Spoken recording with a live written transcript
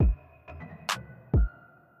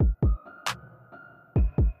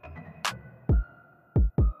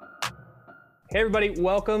Hey everybody,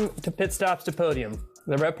 welcome to Pit Stops to Podium,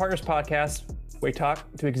 the Rev Partners podcast, where we talk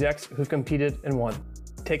to execs who've competed and won,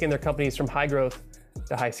 taking their companies from high growth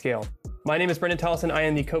to high scale. My name is Brendan Tellison. I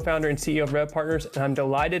am the co-founder and CEO of Rev Partners, and I'm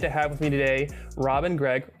delighted to have with me today Robin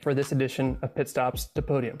Gregg for this edition of Pit Stops to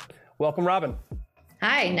Podium. Welcome, Robin.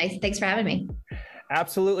 Hi, nice. Thanks for having me.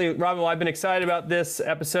 Absolutely. Robin, well, I've been excited about this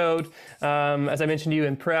episode. As I mentioned to you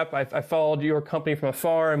in prep, I followed your company from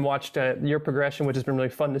afar and watched your progression, which has been really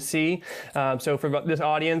fun to see. So for this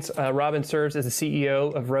audience, Robin serves as the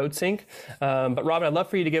CEO of RoadSync. But Robin, I'd love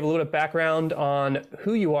for you to give a little bit of background on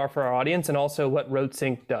who you are for our audience and also what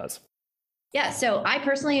RoadSync does. Yeah, so I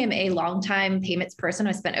personally am a longtime payments person.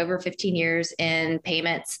 I spent over 15 years in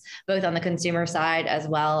payments, both on the consumer side as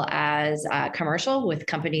well as commercial with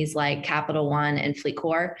companies like Capital One and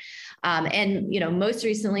FleetCor. And most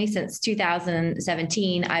recently, since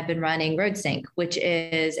 2017, I've been running RoadSync, which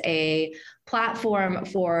is a platform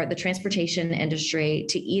for the transportation industry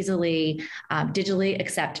to easily digitally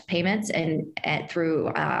accept payments and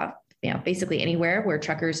through basically anywhere where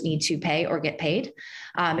truckers need to pay or get paid.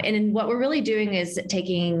 And what we're really doing is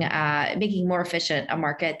making more efficient a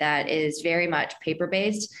market that is very much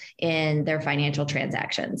paper-based in their financial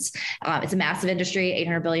transactions. It's a massive industry,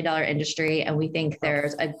 $800 billion industry, and we think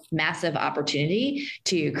there's a massive opportunity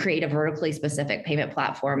to create a vertically specific payment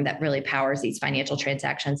platform that really powers these financial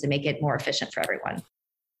transactions and make it more efficient for everyone.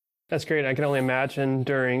 That's great. I can only imagine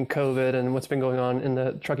during COVID and what's been going on in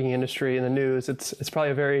the trucking industry and the news, it's probably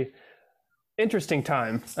a very interesting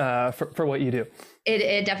time for what you do.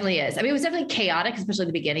 It definitely is. I mean, it was definitely chaotic, especially at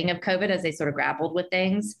the beginning of COVID as they sort of grappled with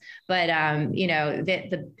things. But,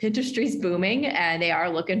 the industry's booming and they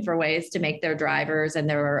are looking for ways to make their drivers and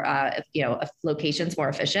their, locations more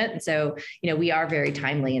efficient. And so, we are very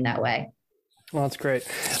timely in that way. Well, that's great.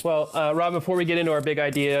 Well, Rob, before we get into our big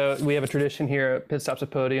idea, we have a tradition here at Pit Stops at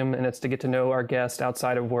Podium, and it's to get to know our guest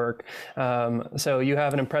outside of work. So you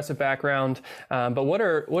have an impressive background, but what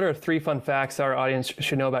are 3 fun facts our audience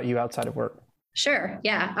should know about you outside of work? Sure.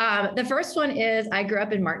 Yeah. The first one is I grew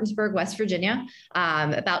up in Martinsburg, West Virginia,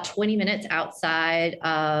 about 20 minutes outside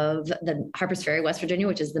of the Harpers Ferry, West Virginia,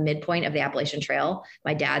 which is the midpoint of the Appalachian Trail.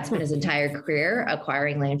 My dad spent his entire career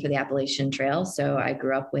acquiring land for the Appalachian Trail. So I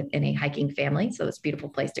grew up in a hiking family. So it's a beautiful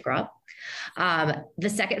place to grow up. The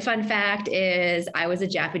second fun fact is I was a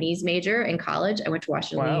Japanese major in college. I went to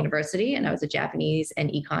Washington University and I was a Japanese and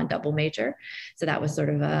econ double major. So that was sort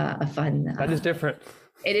of a fun. That is different.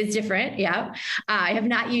 It is different. Yeah. I have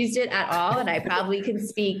not used it at all. And I probably can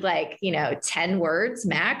speak 10 words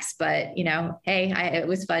max, but it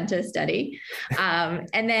was fun to study.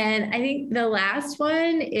 And then I think the last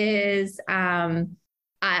one is, I'm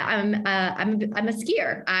a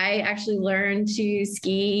skier. I actually learned to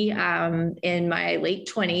ski in my late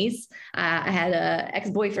 20s. I had an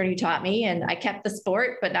ex-boyfriend who taught me, and I kept the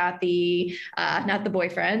sport, but not the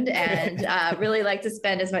boyfriend. And really like to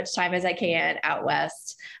spend as much time as I can out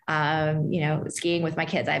west, skiing with my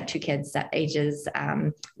kids. I have 2 kids at ages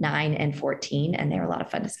 9 and 14, and they're a lot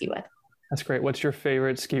of fun to ski with. That's great. What's your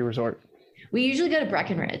favorite ski resort? We usually go to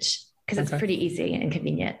Breckenridge because it's pretty easy and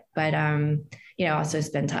convenient. But also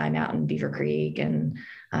spend time out in Beaver Creek and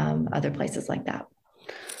other places like that.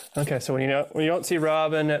 Okay, so when you don't see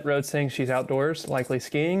Robin at RoadSync, she's outdoors, likely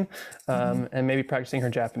skiing, and maybe practicing her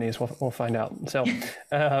Japanese. We'll find out. So,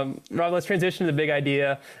 Robin, let's transition to the big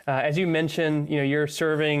idea. As you mentioned, you're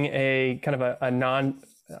serving a kind of a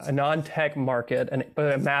non-tech market,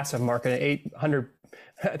 but a massive market,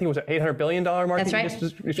 I think it was an $800 billion market. That's right. You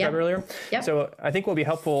just described earlier. Yep. So I think what will be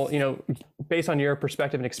helpful, based on your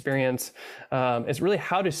perspective and experience, is really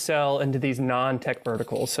how to sell into these non-tech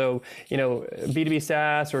verticals. So, B2B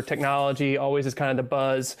SaaS or technology always is kind of the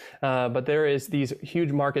buzz, but there is these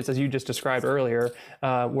huge markets, as you just described earlier,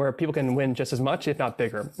 where people can win just as much, if not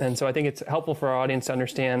bigger. And so I think it's helpful for our audience to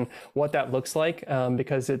understand what that looks like,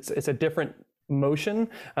 because it's a different motion.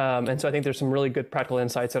 And so I think there's some really good practical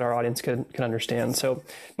insights that our audience can understand. So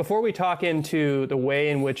before we talk into the way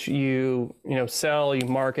in which you sell, you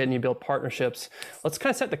market, and you build partnerships, let's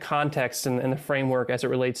kind of set the context and the framework as it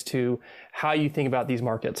relates to how you think about these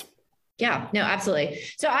markets. Yeah, no, absolutely.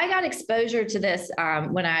 So I got exposure to this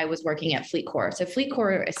when I was working at FleetCor. So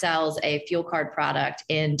FleetCor sells a fuel card product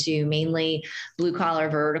into mainly blue collar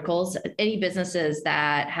verticals, any businesses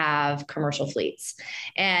that have commercial fleets.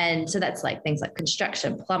 And so that's like things like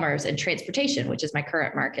construction, plumbers, and transportation, which is my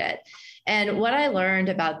current market. And what I learned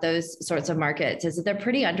about those sorts of markets is that they're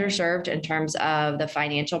pretty underserved in terms of the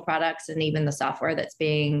financial products and even the software that's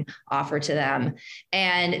being offered to them.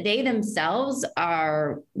 And they themselves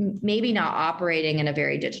are maybe not operating in a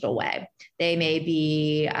very digital way. They may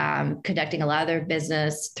be conducting a lot of their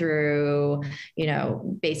business through,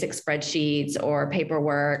 basic spreadsheets or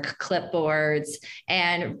paperwork, clipboards,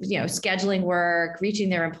 and, scheduling work, reaching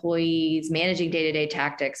their employees, managing day-to-day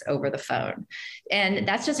tactics over the phone. And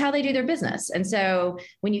that's just how they do their business. And so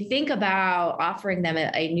when you think about offering them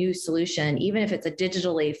a new solution, even if it's a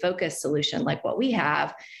digitally focused solution like what we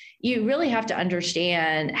have, you really have to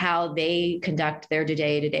understand how they conduct their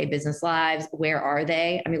day-to-day business lives. Where are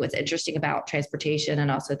they? I mean, what's interesting about transportation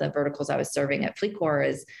and also the verticals I was serving at FleetCor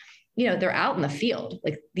is, they're out in the field.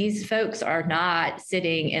 Like, these folks are not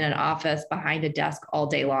sitting in an office behind a desk all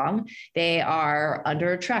day long. They are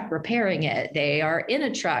under a truck repairing it. They are in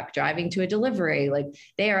a truck driving to a delivery. Like,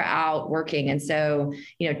 they are out working. And so,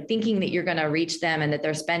 thinking that you're going to reach them and that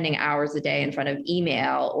they're spending hours a day in front of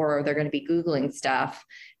email or they're going to be Googling stuff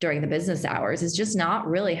during the business hours is just not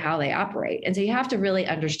really how they operate. And so you have to really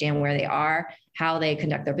understand where they are, how they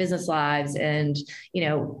conduct their business lives, and,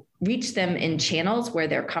 reach them in channels where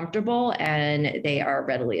they're comfortable and they are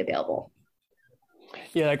readily available.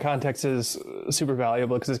 Yeah, that context is super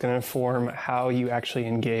valuable because it's going to inform how you actually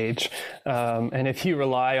engage. And if you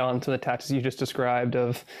rely on some of the tactics you just described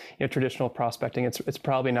of traditional prospecting, it's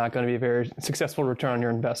probably not going to be a very successful return on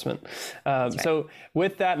your investment. Right. So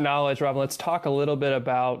with that knowledge, Robin, let's talk a little bit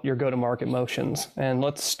about your go-to-market motions. And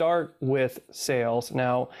let's start with sales.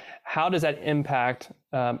 Now, how does that impact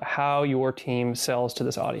how your team sells to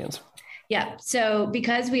this audience? Yeah. So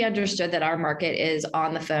because we understood that our market is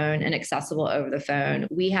on the phone and accessible over the phone,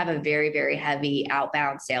 we have a very, very heavy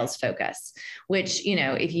outbound sales focus, which,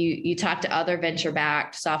 if you talk to other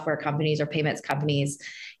venture-backed software companies or payments companies,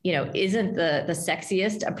 isn't the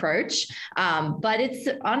sexiest approach, but it's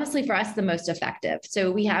honestly for us the most effective.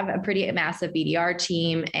 So we have a pretty massive BDR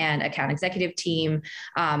team and account executive team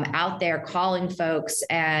out there calling folks,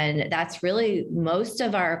 and that's really most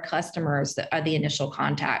of our customers that are the initial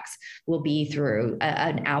contacts will be through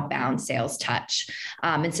an outbound sales touch.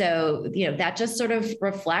 And so, that just sort of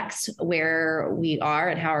reflects where we are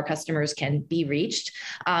and how our customers can be reached.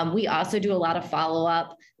 We also do a lot of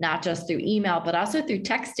follow-up, not just through email, but also through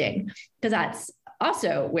texting, because that's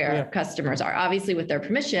also where customers are, obviously with their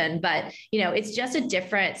permission, but it's just a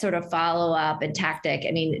different sort of follow-up and tactic.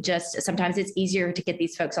 I mean, just sometimes it's easier to get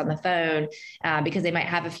these folks on the phone because they might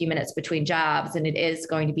have a few minutes between jobs, and it is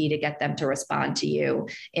going to be to get them to respond to you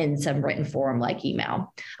in some written form like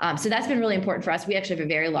email. So that's been really important for us. We actually have a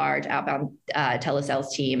very large outbound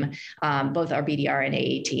telesales team, both our BDR and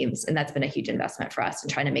AE teams, and that's been a huge investment for us in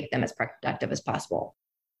trying to make them as productive as possible.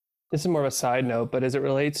 This is more of a side note, but as it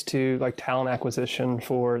relates to like talent acquisition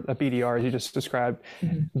for a BDR, as you just described,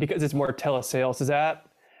 because it's more telesales,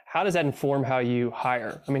 how does that inform how you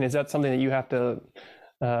hire? I mean, is that something that you have to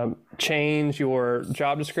change your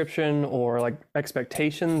job description or like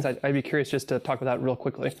expectations? I'd be curious just to talk about that real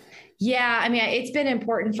quickly. Yeah, I mean, it's been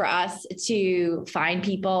important for us to find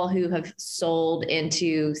people who have sold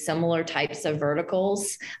into similar types of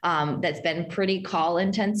verticals that's been pretty call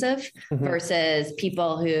intensive versus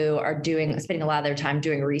people who are spending a lot of their time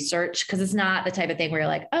doing research, because it's not the type of thing where you're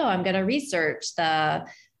like, oh, I'm going to research the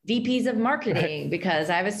VPs of marketing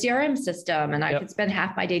because I have a CRM system and I could spend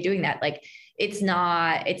half my day doing that. Like, it's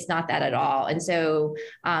not that at all. And so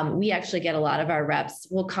we actually get a lot of our reps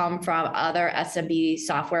will come from other SMB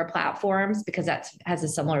software platforms because that has a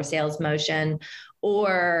similar sales motion,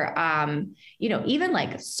 or, even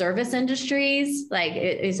like service industries,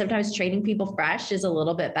 like sometimes training people fresh is a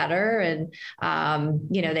little bit better. And,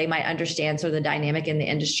 they might understand sort of the dynamic in the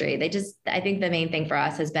industry. I think the main thing for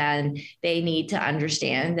us has been they need to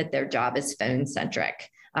understand that their job is phone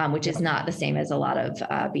centric, which is not the same as a lot of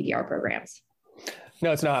BDR programs.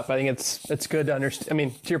 No, it's not. But I think it's good to understand. I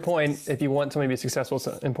mean, to your point, if you want somebody to be successful, it's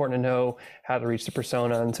important to know how to reach the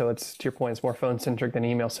persona. And so it's, to your point, it's more phone centric than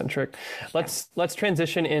email centric. Let's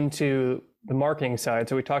transition into the marketing side.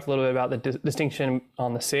 So we talked a little bit about the distinction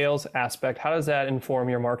on the sales aspect. How does that inform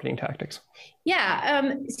your marketing tactics?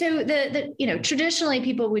 Yeah. So traditionally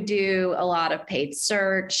people would do a lot of paid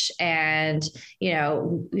search, and,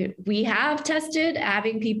 we have tested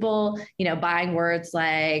having people, buying words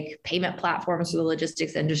like payment platforms for the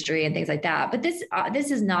logistics industry and things like that. But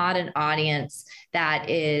this is not an audience that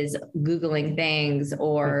is Googling things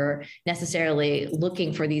or necessarily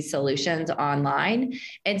looking for these solutions online.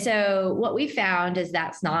 And so what what we found is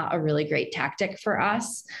that's not a really great tactic for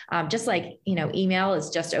us. Just like, email is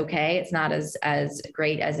just okay. It's not as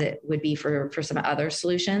great as it would be for some other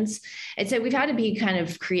solutions. And so we've had to be kind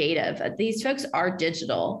of creative. These folks are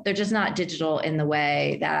digital. They're just not digital in the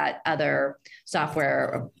way that other software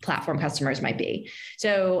or platform customers might be.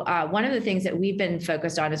 So one of the things that we've been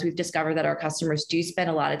focused on is we've discovered that our customers do spend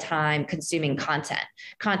a lot of time consuming content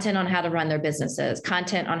on how to run their businesses,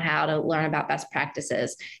 content on how to learn about best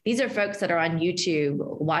practices. These are folks that are on YouTube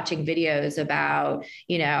watching videos about,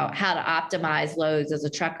 how to optimize loads as a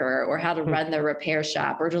trucker or how to run their repair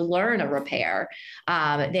shop or to learn a repair.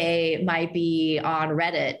 They might be on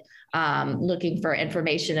Reddit looking for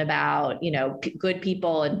information about, good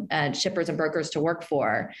people and shippers and brokers to work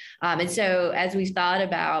for. And so as we've thought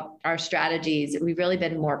about our strategies, we've really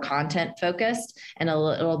been more content focused and a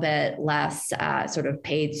little bit less sort of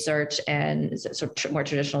paid search and sort of more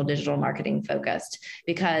traditional digital marketing focused,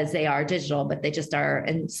 because they are digital, but they just are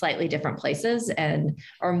in slightly different places and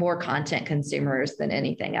are more content consumers than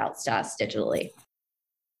anything else to us digitally.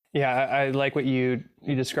 Yeah, I like what you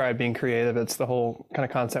described being creative. It's the whole kind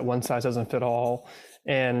of concept, one size doesn't fit all.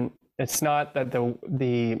 And it's not that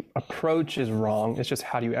the approach is wrong, it's just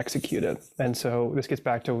how do you execute it. And so this gets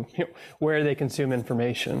back to where they consume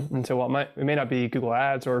information. And so while it may not be Google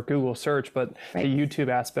Ads or Google search, but the YouTube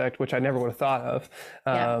aspect, which I never would have thought of,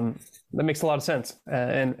 that makes a lot of sense.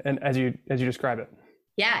 And as you describe it.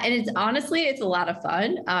 Yeah, and it's a lot of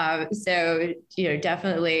fun. So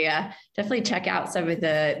definitely check out some of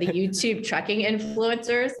the YouTube trucking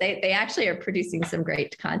influencers. They actually are producing some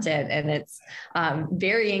great content, and it's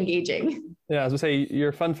very engaging. Yeah, as I say,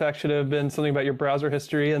 your fun fact should have been something about your browser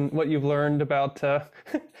history and what you've learned about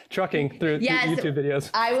trucking through YouTube videos.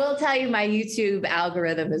 I will tell you, my YouTube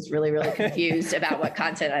algorithm is really, really confused about what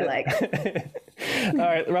content I like. All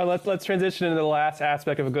right, Ron, let's transition into the last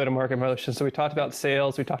aspect of a go-to-market motion. So we talked about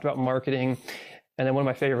sales, we talked about marketing, and then one of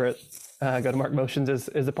my favorite go-to-market motions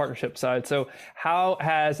is the partnership side. So how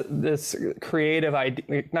has this how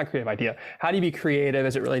do you be creative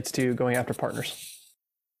as it relates to going after partners?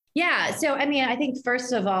 Yeah, so I think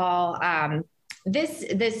first of all, this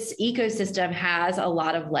ecosystem has a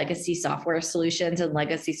lot of legacy software solutions and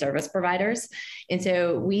legacy service providers. And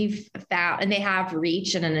so we've found, and they have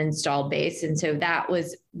reach and an installed base. And so that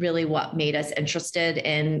was really what made us interested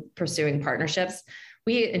in pursuing partnerships.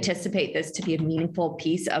 We anticipate this to be a meaningful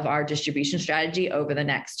piece of our distribution strategy over the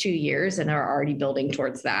next 2 years and are already building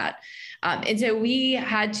towards that. And so we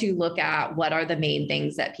had to look at what are the main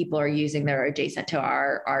things that people are using that are adjacent to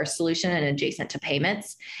our solution and adjacent to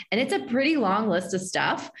payments. And it's a pretty long list of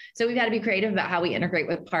stuff. So we've got to be creative about how we integrate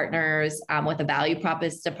with partners, what the value prop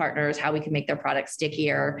is to partners, how we can make their products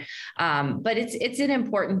stickier. But it's an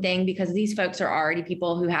important thing because these folks are already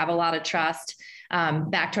people who have a lot of trust.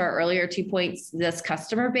 Back to our earlier 2 points, this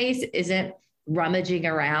customer base isn't rummaging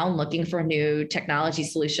around looking for new technology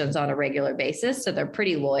solutions on a regular basis. So they're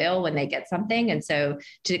pretty loyal when they get something. And so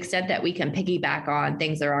to the extent that we can piggyback on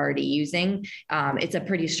things they're already using, it's a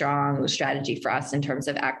pretty strong strategy for us in terms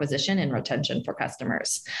of acquisition and retention for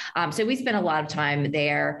customers. So we spend a lot of time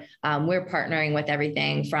there. We're partnering with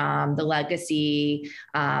everything from the legacy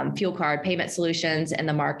fuel card payment solutions in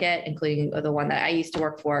the market, including the one that I used to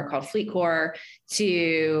work for called FleetCor,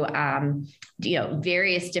 to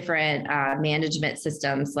various different management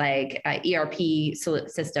systems like ERP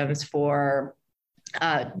systems for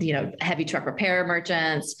heavy truck repair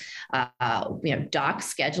merchants, dock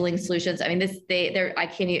scheduling solutions.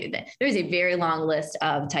 There's a very long list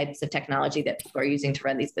of types of technology that people are using to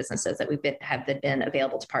run these businesses that have been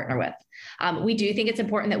available to partner with. We do think it's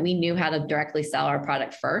important that we knew how to directly sell our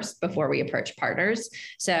product first before we approach partners.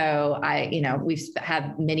 So we've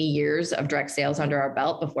had many years of direct sales under our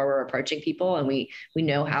belt before we're approaching people, and we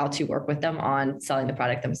know how to work with them on selling the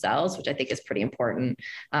product themselves, which I think is pretty important.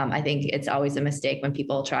 I think it's always a mistake when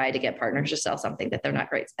people try to get partners to sell something that they're not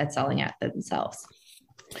great at selling at themselves.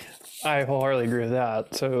 I wholeheartedly agree with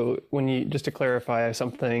that. So just to clarify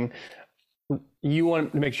something, you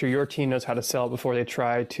want to make sure your team knows how to sell it before they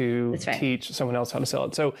try to teach someone else how to sell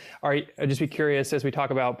it. So I'd just be curious, as we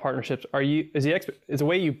talk about partnerships, is the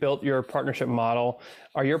way you built your partnership model,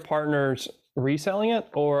 are your partners reselling it,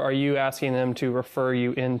 or are you asking them to refer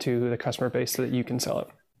you into the customer base so that you can sell it?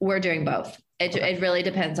 We're doing both. It really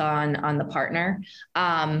depends on the partner.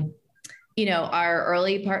 Our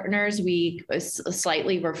early partners, we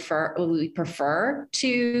slightly prefer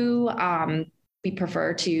to we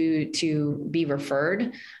prefer to be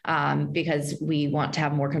referred because we want to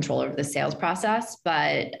have more control over the sales process.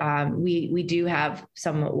 But we do have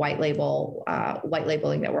some white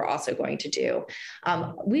labeling that we're also going to do.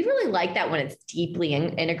 We really like that when it's deeply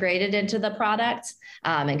integrated into the product.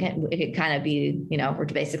 It could kind of be, we're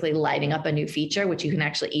basically lighting up a new feature, which you can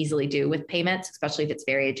actually easily do with payments, especially if it's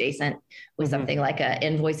very adjacent with something like an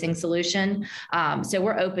invoicing solution. So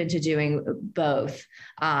we're open to doing both.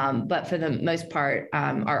 But for the most part,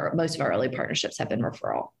 most of our early partnerships have been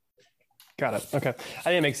referral. Got it. Okay. I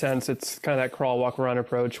think it makes sense. It's kind of that crawl, walk, run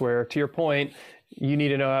approach where, to your point, you need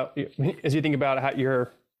to know, as you think about how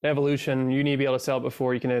your evolution, you need to be able to sell it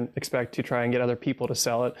before you can expect to try and get other people to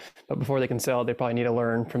sell it. But before they can sell it, they probably need to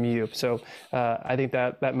learn from you. So I think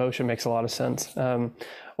that motion makes a lot of sense. Well,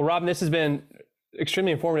 Robin, this has been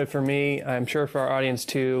extremely informative for me. I'm sure for our audience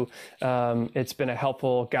too. It's been a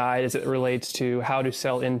helpful guide as it relates to how to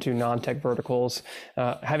sell into non-tech verticals,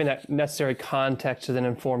 having that necessary context to then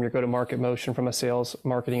inform your go-to-market motion from a sales,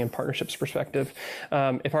 marketing, and partnerships perspective.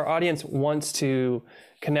 If our audience wants to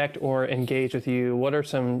connect or engage with you, what are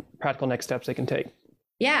some practical next steps they can take?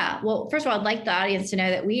 Yeah. Well, first of all, I'd like the audience to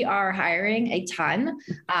know that we are hiring a ton.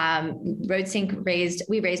 RoadSync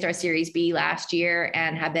raised our Series B last year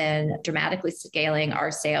and have been dramatically scaling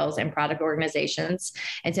our sales and product organizations.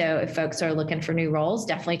 And so if folks are looking for new roles,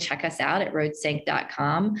 definitely check us out at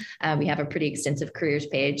roadsync.com. We have a pretty extensive careers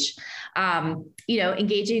page.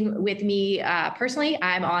 Engaging with me personally,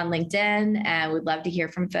 I'm on LinkedIn and would love to hear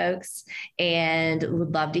from folks and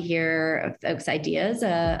would love to hear folks' ideas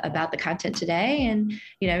about the content today and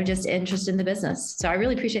just interest in the business. So I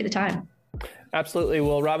really appreciate the time. Absolutely.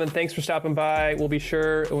 Well, Robin, thanks for stopping by. We'll be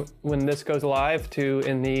sure when this goes live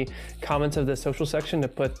in the comments of the social section to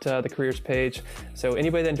put the careers page. So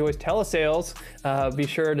anybody that enjoys telesales, be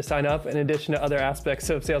sure to sign up in addition to other aspects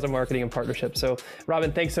of sales and marketing and partnerships. So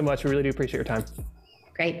Robin, thanks so much. We really do appreciate your time.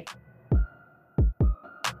 Great.